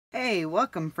Hey,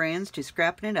 welcome friends to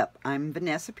Scrapping It Up. I'm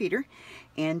Vanessa Peter,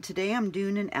 and today I'm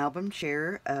doing an album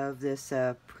share of this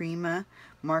Prima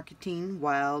Marketing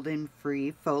Wild and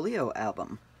Free Folio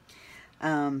album.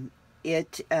 The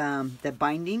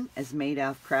binding is made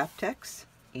out of craft text,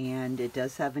 and it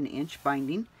does have an inch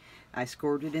binding. I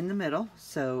scored it in the middle,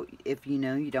 so if you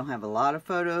know you don't have a lot of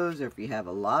photos, or if you have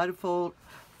a lot of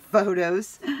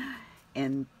photos,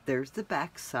 and there's the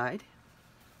back side.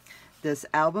 This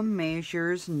album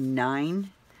measures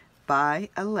 9 by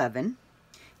 11,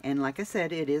 and like I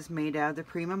said, it is made out of the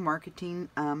Prima Marketing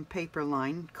paper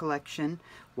line collection,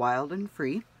 Wild and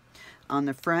Free. On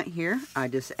the front here, I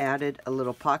just added a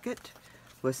little pocket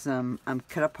with some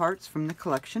cut aparts from the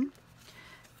collection.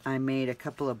 I made a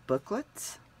couple of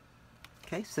booklets,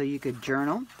 okay, so you could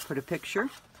journal, put a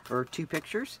picture or 2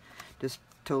 pictures, just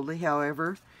totally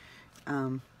however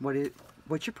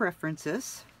what your preference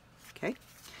is, okay.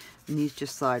 And these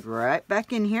just slide right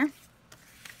back in here.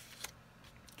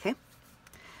 Okay.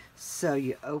 So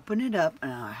you open it up,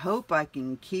 and I hope I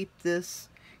can keep this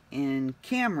in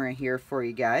camera here for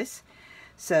you guys.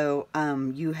 So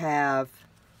you have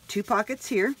 2 pockets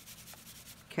here.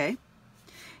 Okay.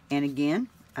 And again,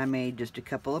 I made just a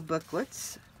couple of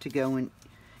booklets to go in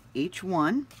each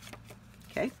one.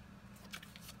 Okay.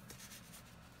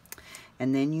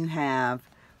 And then you have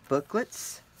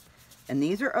booklets. And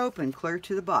these are open clear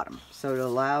to the bottom, so it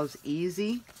allows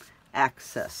easy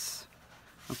access,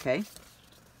 okay?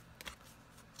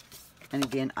 And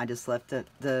again, I just left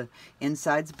the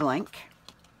insides blank,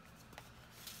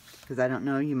 because I don't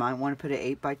know, you might want to put an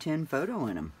 8 by 10 photo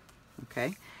in them,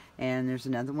 okay? And there's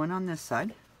another one on this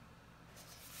side,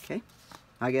 okay?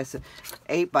 I guess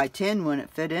 8 by 10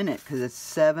 wouldn't fit in it, because it's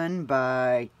 7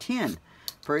 by 10.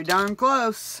 Pretty darn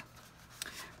close.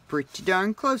 Pretty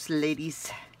darn close,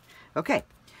 ladies. Okay,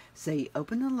 so you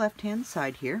open the left-hand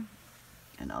side here,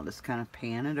 and I'll just kind of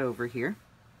pan it over here.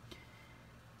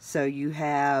 So you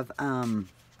have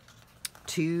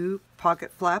 2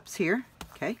 pocket flaps here,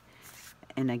 okay?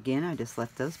 And again, I just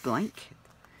left those blank.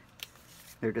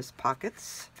 They're just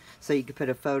pockets. So you could put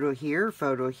a photo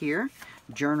here,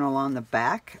 journal on the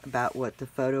back about what the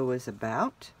photo is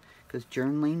about, because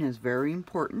journaling is very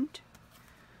important.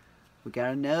 We got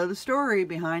to know the story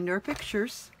behind our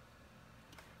pictures.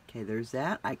 Okay, there's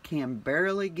that. I can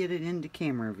barely get it into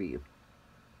camera view.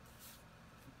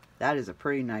 That is a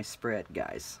pretty nice spread,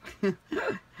 guys.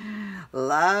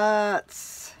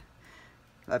 Lots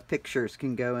of pictures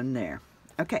can go in there.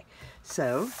 Okay,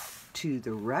 so to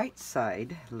the right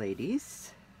side,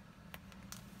 ladies,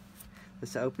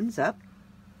 this opens up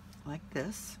like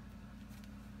this.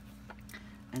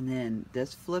 And then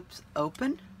this flips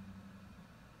open.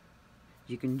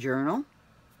 You can journal.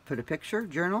 Put a picture,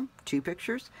 journal, 2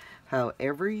 pictures,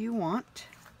 however you want.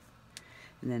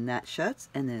 And then that shuts,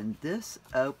 and then this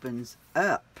opens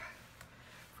up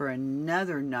for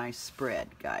another nice spread,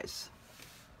 guys.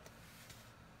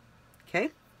 Okay?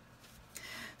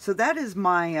 So that is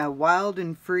my Wild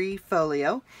and Free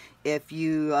folio. If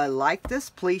you like this,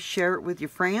 please share it with your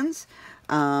friends.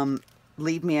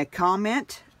 Leave me a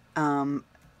comment.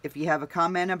 If you have a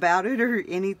comment about it or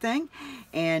anything,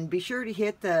 and be sure to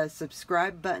hit the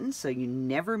subscribe button so you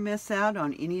never miss out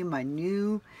on any of my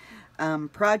new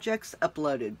projects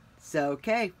uploaded. So,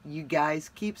 okay, you guys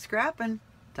keep scrapping.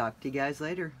 Talk to you guys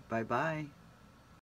later. Bye-bye.